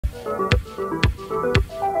Hi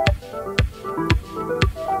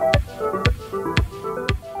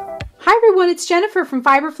everyone, it's Jennifer from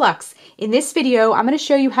Flux. In this video, I'm going to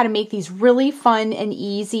show you how to make these really fun and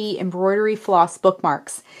easy embroidery floss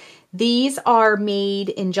bookmarks. These are made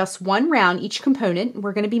in just one round, each component.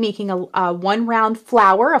 We're going to be making a one round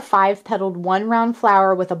flower, a 5-petaled one round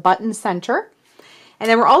flower with a button center. And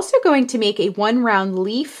then we're also going to make a one round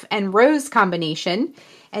leaf and rose combination.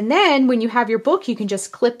 And then when you have your book, you can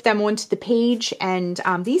just clip them onto the page, and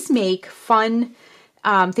these make fun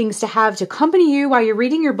things to have to accompany you while you're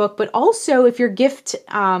reading your book. But also, if you're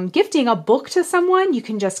gifting a book to someone, you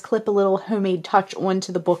can just clip a little homemade touch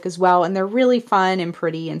onto the book as well. And they're really fun and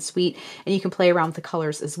pretty and sweet, and you can play around with the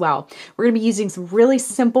colors as well. We're going to be using some really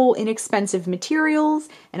simple, inexpensive materials,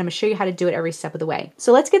 and I'm going to show you how to do it every step of the way.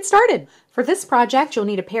 So let's get started. For this project, you'll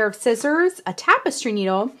need a pair of scissors, a tapestry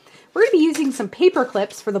needle. We're going to be using some paper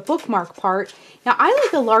clips for the bookmark part. Now, I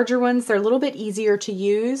like the larger ones. They're a little bit easier to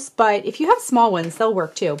use, but if you have small ones, they'll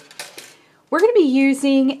work too. We're going to be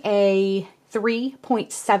using a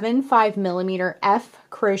 3.75 millimeter F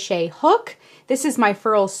crochet hook. This is my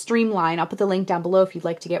Furl Streamline. I'll put the link down below if you'd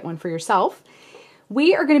like to get one for yourself.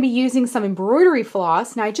 We are going to be using some embroidery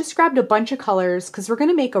floss. Now, I just grabbed a bunch of colors because we're going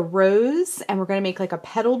to make a rose, and we're going to make like a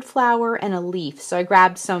petaled flower and a leaf. So I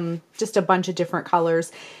grabbed just a bunch of different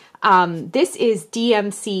colors. This is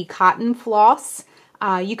DMC cotton floss.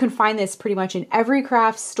 You can find this pretty much in every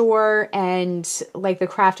craft store and like the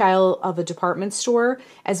craft aisle of a department store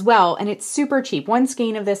as well. And it's super cheap. One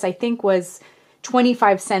skein of this I think was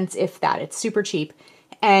 25 cents, if that. It's super cheap.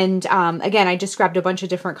 And again, I just grabbed a bunch of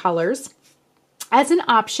different colors. As an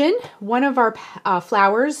option, one of our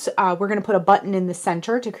flowers, we're going to put a button in the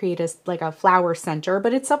center to create like a flower center,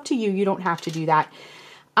 but it's up to you. You don't have to do that.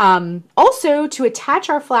 Also, to attach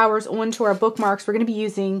our flowers onto our bookmarks, we're going to be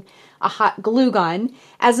using a hot glue gun.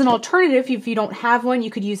 As an alternative, if you don't have one, you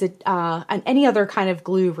could use any other kind of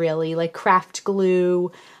glue, really, like craft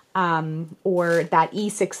glue or that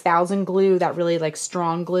E6000 glue, that really like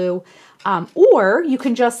strong glue. Or you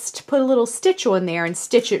can just put a little stitch on there and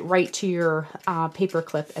stitch it right to your paper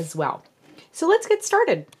clip as well. So let's get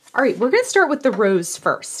started. All right, we're going to start with the rose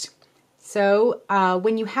first. So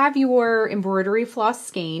when you have your embroidery floss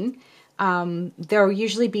skein, there'll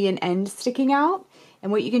usually be an end sticking out.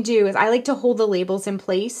 And what you can do is, I like to hold the labels in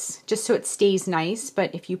place just so it stays nice.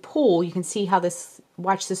 But if you pull, you can see how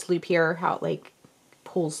watch this loop here, how it like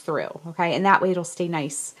pulls through, okay? And that way it'll stay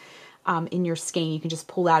nice in your skein. You can just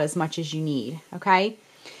pull out as much as you need, okay?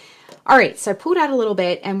 All right, so I pulled out a little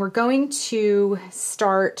bit, and we're going to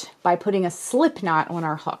start by putting a slip knot on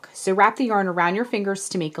our hook. So wrap the yarn around your fingers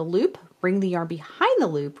to make a loop. Bring the yarn behind the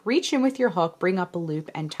loop, reach in with your hook, bring up a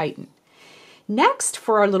loop, and tighten. Next,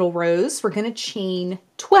 for our little rose, we're going to chain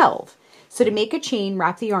 12. So to make a chain,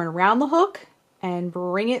 wrap the yarn around the hook and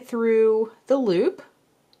bring it through the loop.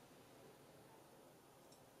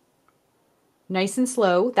 Nice and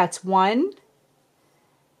slow. That's 1,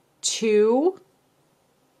 2,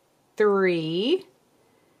 3,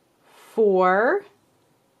 4,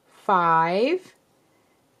 5,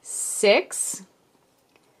 6,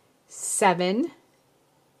 7,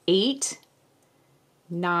 8,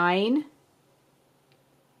 9,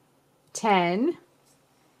 10,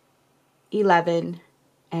 11,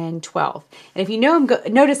 and 12. And if you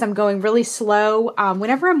notice I'm going really slow,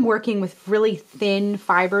 whenever I'm working with really thin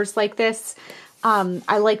fibers like this,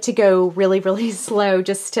 I like to go really, really slow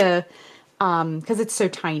just to, because it's so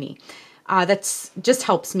tiny. That's just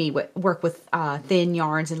helps me work with thin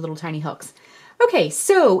yarns and little tiny hooks. Okay,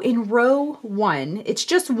 so in row 1, it's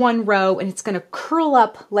just one row, and it's going to curl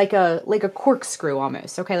up like a corkscrew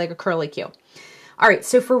almost, okay, like a curlicue. All right,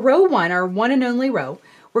 so for row 1, our one and only row,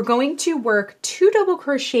 we're going to work 2 double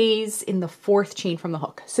crochets in the 4th chain from the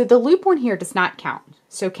hook. So the loop one here does not count.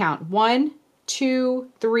 So count 1, 2,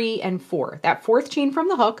 3, and 4. That 4th chain from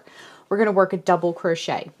the hook, we're going to work a double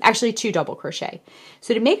crochet, actually 2 double crochet.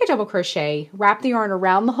 So to make a double crochet, wrap the yarn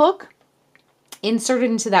around the hook, insert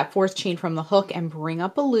it into that 4th chain from the hook, and bring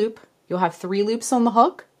up a loop. You'll have 3 loops on the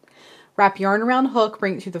hook. Wrap yarn around hook,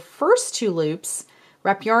 bring it through the first 2 loops.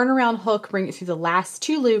 Wrap yarn around hook, bring it through the last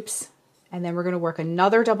 2 loops, and then we're going to work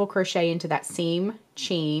another double crochet into that same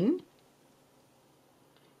chain.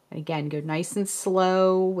 And again, go nice and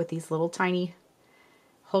slow with these little tiny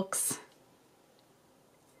hooks.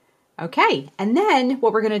 Okay, and then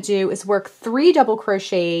what we're going to do is work 3 double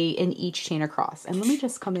crochet in each chain across. And let me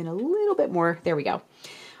just come in a little bit more. There we go.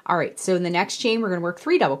 All right, so in the next chain, we're going to work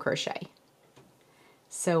 3 double crochet.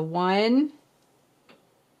 So 1,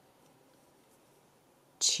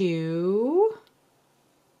 2, 3,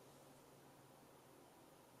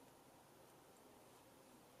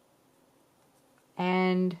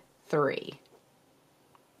 and 3.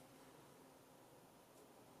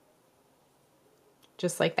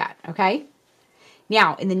 Just like that, okay?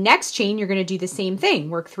 Now, in the next chain, you're going to do the same thing.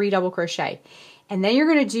 Work 3 double crochet. And then you're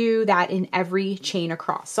going to do that in every chain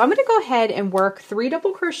across. So I'm going to go ahead and work 3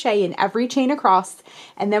 double crochet in every chain across,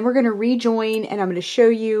 and then we're going to rejoin, and I'm going to show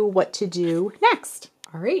you what to do next.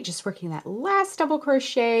 All right, just working that last double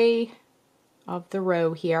crochet of the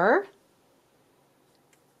row here.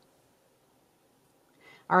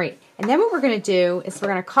 All right, and then what we're going to do is we're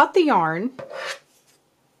going to cut the yarn,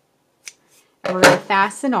 and we're going to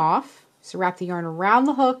fasten off. So wrap the yarn around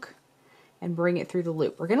the hook and bring it through the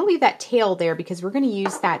loop. We're going to leave that tail there because we're going to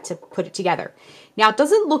use that to put it together. Now, it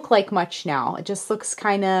doesn't look like much now. It just looks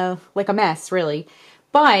kind of like a mess, really.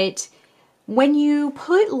 But when you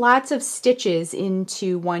put lots of stitches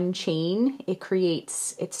into one chain,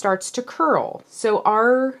 it starts to curl. So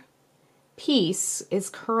our piece is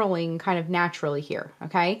curling kind of naturally here,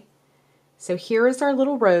 okay? So here is our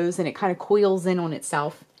little rose, and it kind of coils in on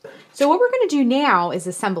itself. So what we're going to do now is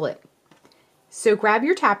assemble it. So grab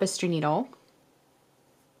your tapestry needle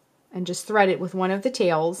and just thread it with one of the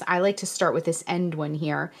tails. I like to start with this end one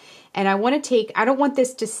here. And I don't want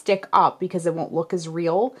this to stick up because it won't look as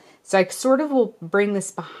real. So I sort of will bring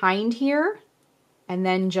this behind here and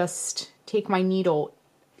then just take my needle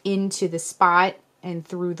into the spot and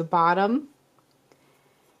through the bottom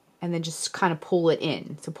and then just kind of pull it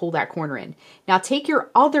in. So pull that corner in. Now take your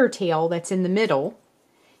other tail that's in the middle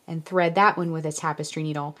and thread that one with a tapestry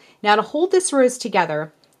needle. Now to hold this rose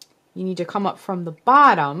together, you need to come up from the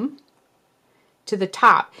bottom to the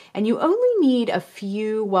top, and you only need a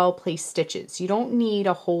few well-placed stitches. You don't need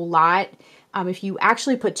a whole lot. If you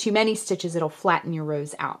actually put too many stitches, it'll flatten your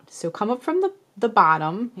rose out. So come up from the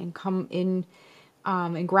bottom and come in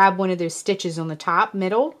and grab one of those stitches on the top,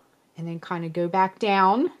 middle, and then kind of go back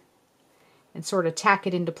down and sort of tack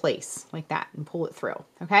it into place like that and pull it through,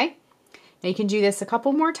 okay? Now you can do this a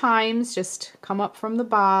couple more times. Just come up from the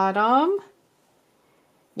bottom.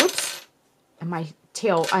 Whoops, and my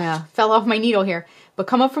tail fell off my needle here. But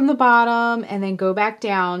come up from the bottom and then go back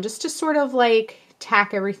down just to sort of like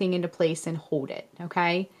tack everything into place and hold it,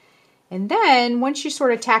 okay? And then once you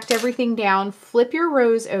sort of tacked everything down, flip your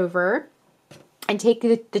rose over and take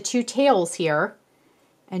the 2 tails here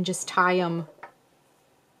and just tie them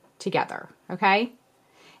together, okay?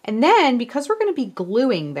 And then because we're going to be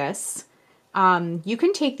gluing this, you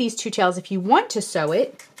can take these 2 tails if you want to sew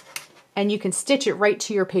it, and you can stitch it right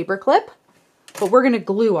to your paper clip, but we're going to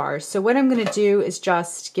glue ours. So what I'm going to do is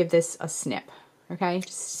just give this a snip, okay?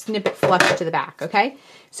 Just snip it flush to the back, okay?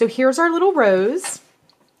 So here's our little rose,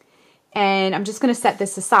 and I'm just going to set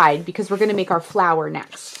this aside because we're going to make our flower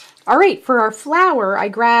next. All right, for our flower, I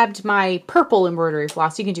grabbed my purple embroidery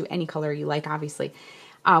floss. You can do any color you like, obviously.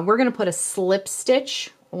 We're going to put a slip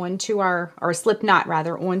stitch onto our, or a slip knot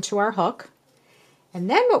rather, onto our hook. And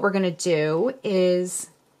then what we're going to do is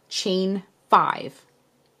chain 5.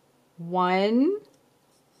 1,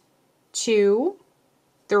 2,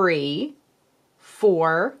 3,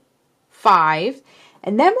 4, 5.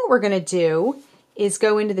 And then what we're going to do is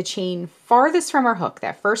go into the chain farthest from our hook,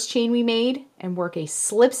 that first chain we made, and work a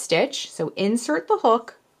slip stitch. So insert the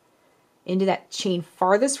hook into that chain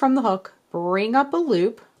farthest from the hook, bring up a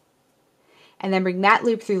loop, and then bring that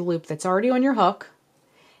loop through the loop that's already on your hook.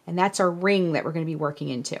 And that's our ring that we're going to be working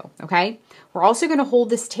into, okay? We're also going to hold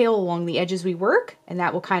this tail along the edges we work, and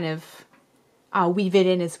that will kind of weave it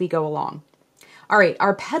in as we go along. All right,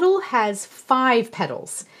 our petal has 5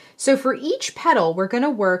 petals. So for each petal, we're going to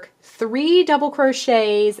work 3 double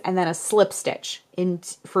crochets and then a slip stitch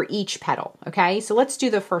for each petal, okay? So let's do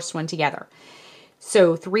the first one together.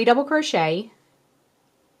 So 3 double crochet.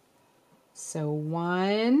 So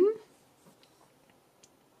 1,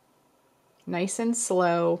 nice and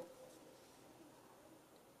slow,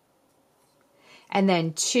 and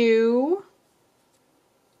then 2,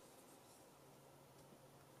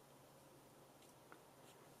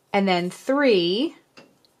 and then 3.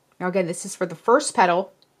 Now again, this is for the first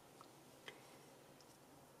petal.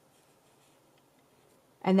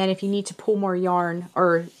 And then if you need to pull more yarn,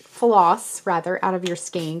 or floss rather, out of your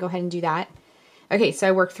skein, go ahead and do that. Okay, so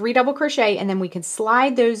I work 3 double crochet, and then we can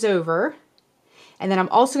slide those over. And then I'm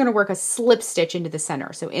also going to work a slip stitch into the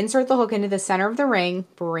center. So insert the hook into the center of the ring,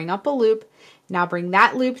 bring up a loop. Now bring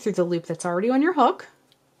that loop through the loop that's already on your hook.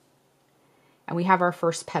 And we have our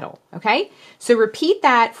first petal, okay? So repeat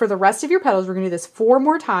that for the rest of your petals. We're going to do this 4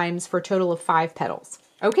 more times for a total of 5 petals.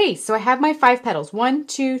 Okay, so I have my 5 petals. 1,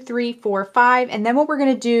 2, 3, 4, 5. And then what we're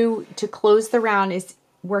going to do to close the round is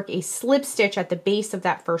work a slip stitch at the base of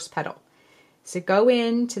that first petal. So go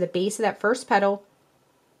in to the base of that first petal,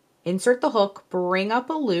 insert the hook, bring up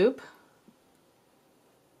a loop.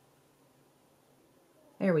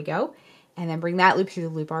 There we go. And then bring that loop through the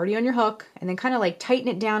loop already on your hook, and then kind of like tighten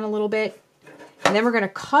it down a little bit. And then we're going to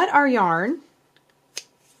cut our yarn.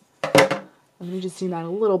 Let me just zoom out a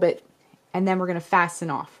little bit. And then we're going to fasten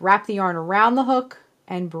off. Wrap the yarn around the hook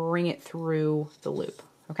and bring it through the loop.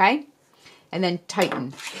 Okay? And then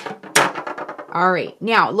tighten. All right.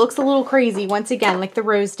 Now it looks a little crazy once again, like the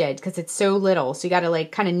rose did, because it's so little. So you got to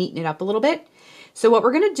like kind of neaten it up a little bit. So what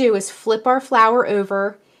we're going to do is flip our flower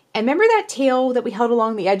over. And remember that tail that we held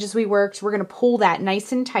along the edges we worked? We're going to pull that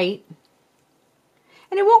nice and tight.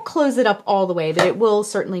 And it won't close it up all the way, but it will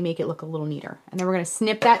certainly make it look a little neater. And then we're going to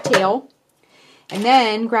snip that tail. And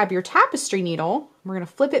then grab your tapestry needle. We're going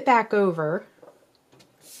to flip it back over.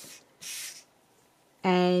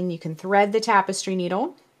 And you can thread the tapestry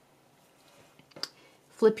needle.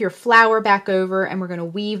 Flip your flower back over, and we're going to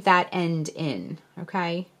weave that end in,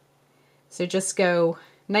 okay? So just go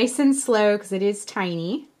nice and slow because it is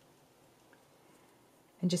tiny.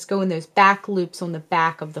 And just go in those back loops on the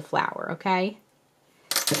back of the flower, okay?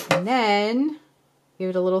 And then give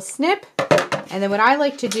it a little snip. And then what I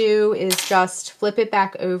like to do is just flip it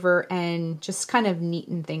back over and just kind of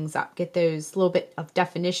neaten things up. Get those little bit of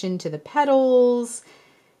definition to the petals,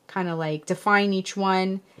 kind of like define each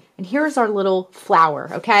one. And here's our little flower,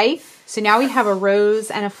 okay? So now we have a rose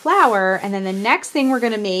and a flower, and then the next thing we're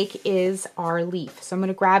gonna make is our leaf. So I'm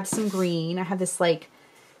gonna grab some green. I have this like,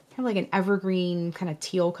 kind of like an evergreen kind of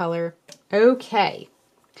teal color. Okay,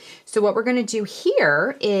 so what we're gonna do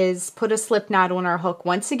here is put a slip knot on our hook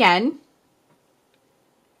once again.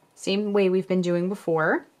 Same way we've been doing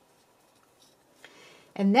before.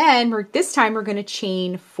 And then this time we're going to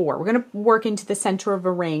chain 4. We're going to work into the center of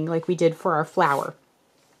a ring like we did for our flower,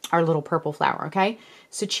 our little purple flower, okay?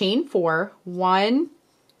 So chain 4, 1,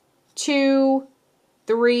 2,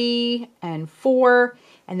 3, and 4.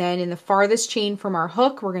 And then in the farthest chain from our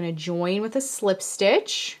hook, we're going to join with a slip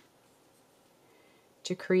stitch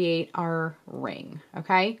to create our ring,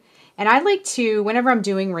 okay? And I like to, whenever I'm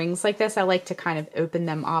doing rings like this, I like to kind of open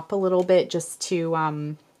them up a little bit just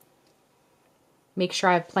to make sure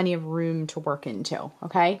I have plenty of room to work into,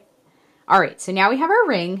 okay? All right, so now we have our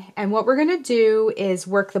ring, and what we're gonna do is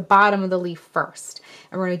work the bottom of the leaf first.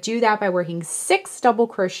 And we're gonna do that by working 6 double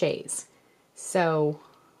crochets. So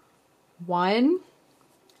 1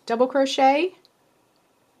 double crochet,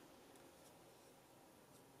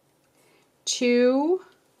 2,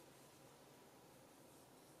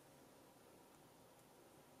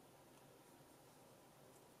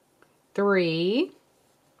 3,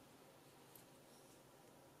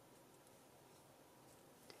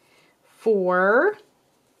 4,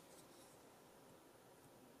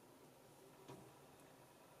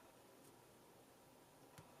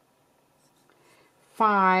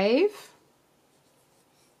 5,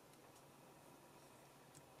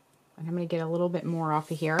 and I'm going to get a little bit more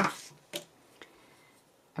off of here.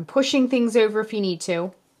 I'm pushing things over if you need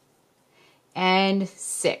to, and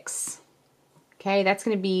 6. Okay, that's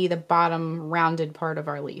going to be the bottom rounded part of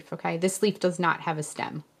our leaf, okay? This leaf does not have a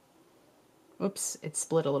stem. Oops, it's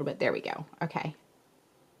split a little bit. There we go. Okay.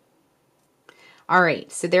 All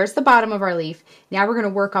right, so there's the bottom of our leaf. Now we're going to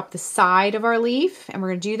work up the side of our leaf, and we're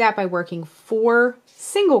going to do that by working 4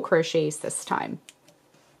 single crochets this time.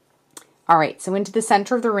 All right, so into the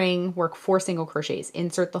center of the ring, work 4 single crochets.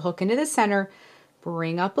 Insert the hook into the center,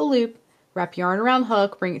 bring up a loop, wrap yarn around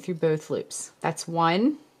hook, bring it through both loops. That's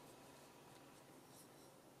 1,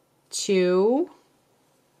 2,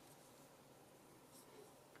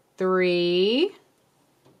 3,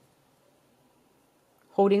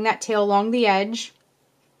 holding that tail along the edge,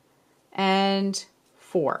 and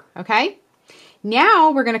 4, okay?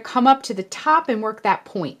 Now we're going to come up to the top and work that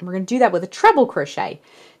point. And we're going to do that with a treble crochet.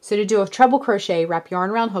 So to do a treble crochet, wrap yarn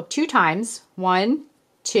around hook 2 times, 1,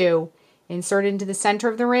 2, insert it into the center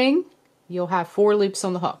of the ring. You'll have 4 loops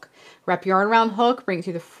on the hook. Wrap yarn around hook, bring it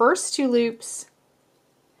through the first 2 loops.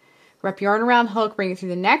 Wrap yarn around hook, bring it through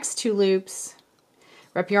the next 2 loops.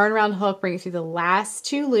 Wrap yarn around hook, bring it through the last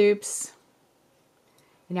 2 loops.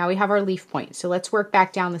 And now we have our leaf point. So let's work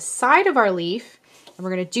back down the side of our leaf. And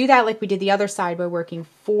we're going to do that like we did the other side by working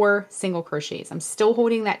 4 single crochets. I'm still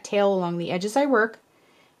holding that tail along the edge as I work.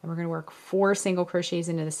 And we're going to work 4 single crochets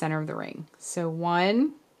into the center of the ring. So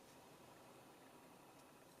 1,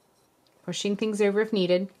 pushing things over if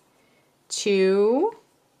needed, 2,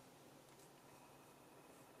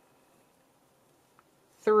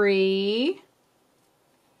 3,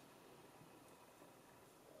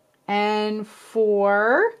 and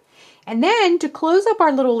 4. And then to close up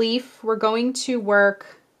our little leaf, we're going to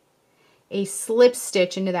work a slip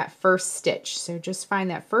stitch into that first stitch. So just find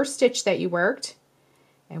that first stitch that you worked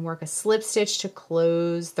and work a slip stitch to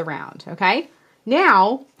close the round, okay?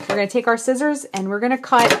 Now, we're gonna take our scissors and we're gonna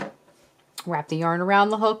cut, wrap the yarn around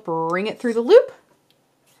the hook, bring it through the loop,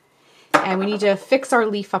 and we need to fix our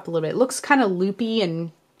leaf up a little bit. It looks kind of loopy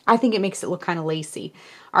and I think it makes it look kind of lacy.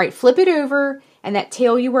 All right, flip it over, and that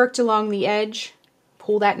tail you worked along the edge,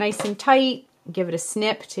 pull that nice and tight, give it a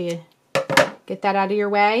snip to get that out of your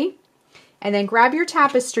way. And then grab your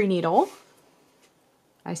tapestry needle.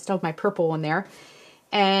 I still have my purple one there.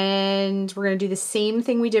 And we're going to do the same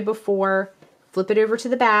thing we did before. Flip it over to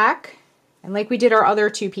the back. And like we did our other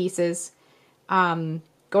two pieces, go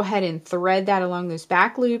ahead and thread that along those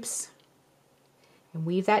back loops. And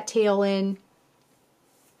weave that tail in.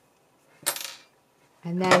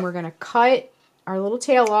 And then we're going to cut our little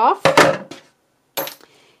tail off.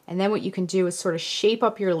 And then what you can do is sort of shape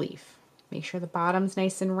up your leaf. Make sure the bottom's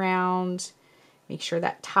nice and round. Make sure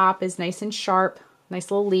that top is nice and sharp. Nice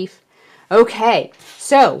little leaf. Okay,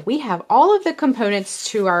 so we have all of the components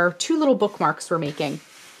to our two little bookmarks we're making.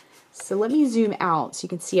 So let me zoom out so you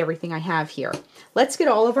can see everything I have here. Let's get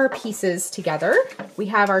all of our pieces together. We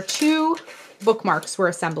have our two bookmarks we're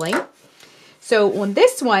assembling. So on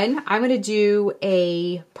this one, I'm going to do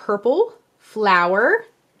a purple flower,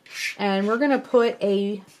 and we're going to put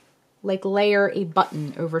a, layer a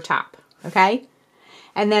button over top, okay?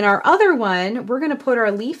 And then our other one, we're going to put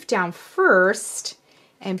our leaf down first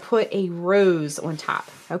and put a rose on top,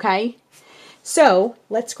 okay? So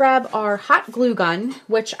let's grab our hot glue gun,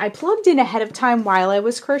 which I plugged in ahead of time while I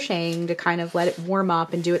was crocheting to kind of let it warm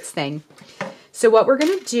up and do its thing. So what we're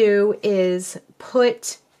going to do is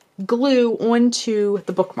put glue onto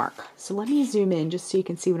the bookmark. So let me zoom in just so you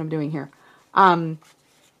can see what I'm doing here.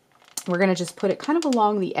 We're going to just put it kind of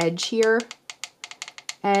along the edge here,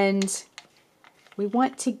 and we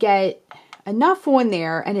want to get enough on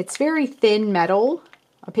there, and it's very thin metal,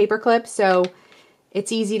 a paper clip, so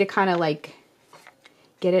it's easy to kind of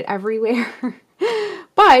get it everywhere.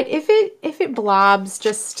 But if it blobs,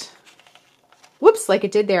 just whoops, like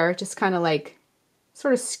it did there, just kind of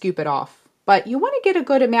sort of scoop it off. But you want to get a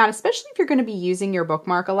good amount, especially if you're going to be using your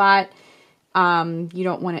bookmark a lot. You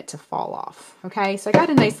don't want it to fall off. Okay, so I got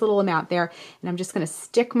a nice little amount there, and I'm just going to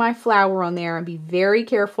stick my flower on there and be very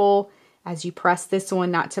careful as you press this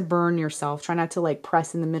one not to burn yourself. Try not to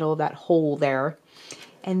press in the middle of that hole there.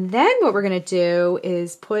 And then what we're going to do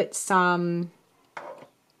is put some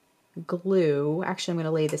glue. Actually, I'm going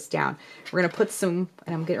to lay this down. We're going to put some,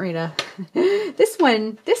 and I'm getting ready to,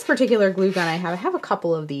 this particular glue gun I have a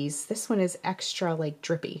couple of these. This one is extra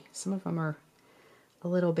drippy. Some of them are a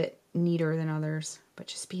little bit neater than others, but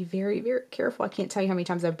just be very, very careful. I can't tell you how many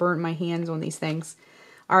times I've burnt my hands on these things.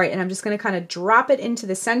 All right, and I'm just going to kind of drop it into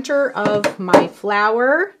the center of my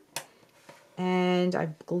flower, and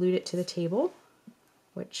I've glued it to the table,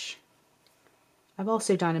 which I've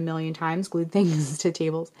also done a million times, glued things to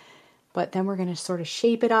tables. But then we're going to sort of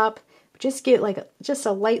shape it up. Just get just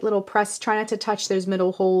a light little press. Try not to touch those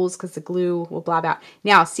middle holes because the glue will blob out.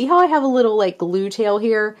 Now, see how I have a little glue tail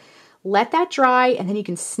here? Let that dry, and then you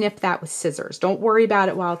can snip that with scissors. Don't worry about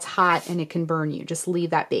it while it's hot and it can burn you. Just leave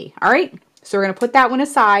that be. All right? So we're going to put that one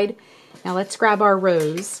aside. Now let's grab our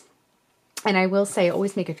rose. And I will say I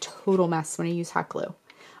always make a total mess when I use hot glue.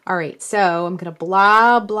 All right, so I'm going to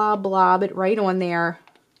blob, blob, blob it right on there.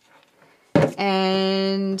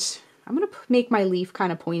 And I'm going to make my leaf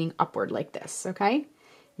kind of pointing upward like this, okay?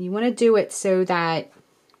 You want to do it so that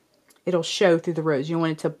it'll show through the rose. You don't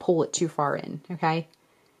want it to pull it too far in, okay?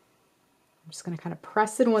 I'm just going to kind of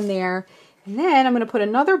press it on there. And then I'm going to put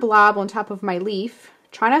another blob on top of my leaf.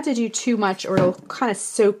 Try not to do too much or it'll kind of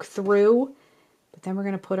soak through. But then we're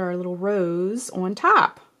going to put our little rose on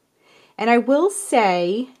top. And I will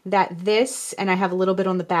say that this, and I have a little bit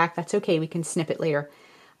on the back, that's okay, we can snip it later.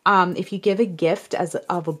 If you give a gift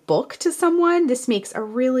of a book to someone, this makes a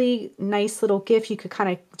really nice little gift. You could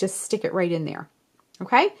kind of just stick it right in there.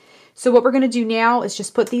 Okay? So what we're going to do now is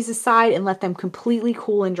just put these aside and let them completely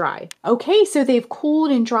cool and dry. Okay, so they've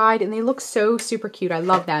cooled and dried and they look so super cute. I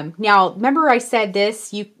love them. Now, remember I said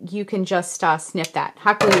this, you can just snip that.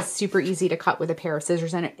 Hot glue is super easy to cut with a pair of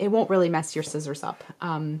scissors and it won't really mess your scissors up.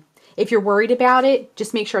 If you're worried about it,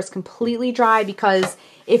 just make sure it's completely dry because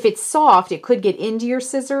if it's soft, it could get into your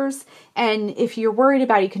scissors. And if you're worried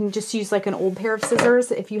about it, you can just use an old pair of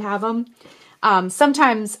scissors if you have them.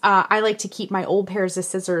 Sometimes I like to keep my old pairs of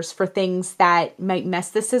scissors for things that might mess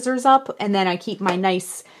the scissors up. And then I keep my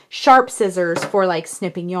nice sharp scissors for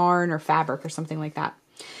snipping yarn or fabric or something like that.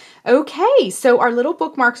 Okay, so our little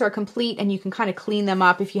bookmarks are complete and you can kind of clean them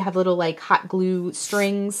up if you have little hot glue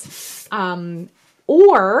strings.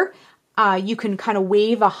 Or you can kind of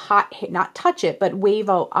wave a hot, not touch it, but wave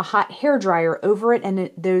a hot hair dryer over it,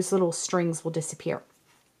 and those little strings will disappear.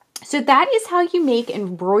 So that is how you make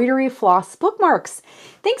embroidery floss bookmarks.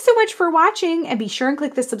 Thanks so much for watching, and be sure and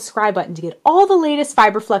click the subscribe button to get all the latest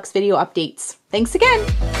Fiber Flux video updates. Thanks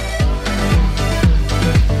again.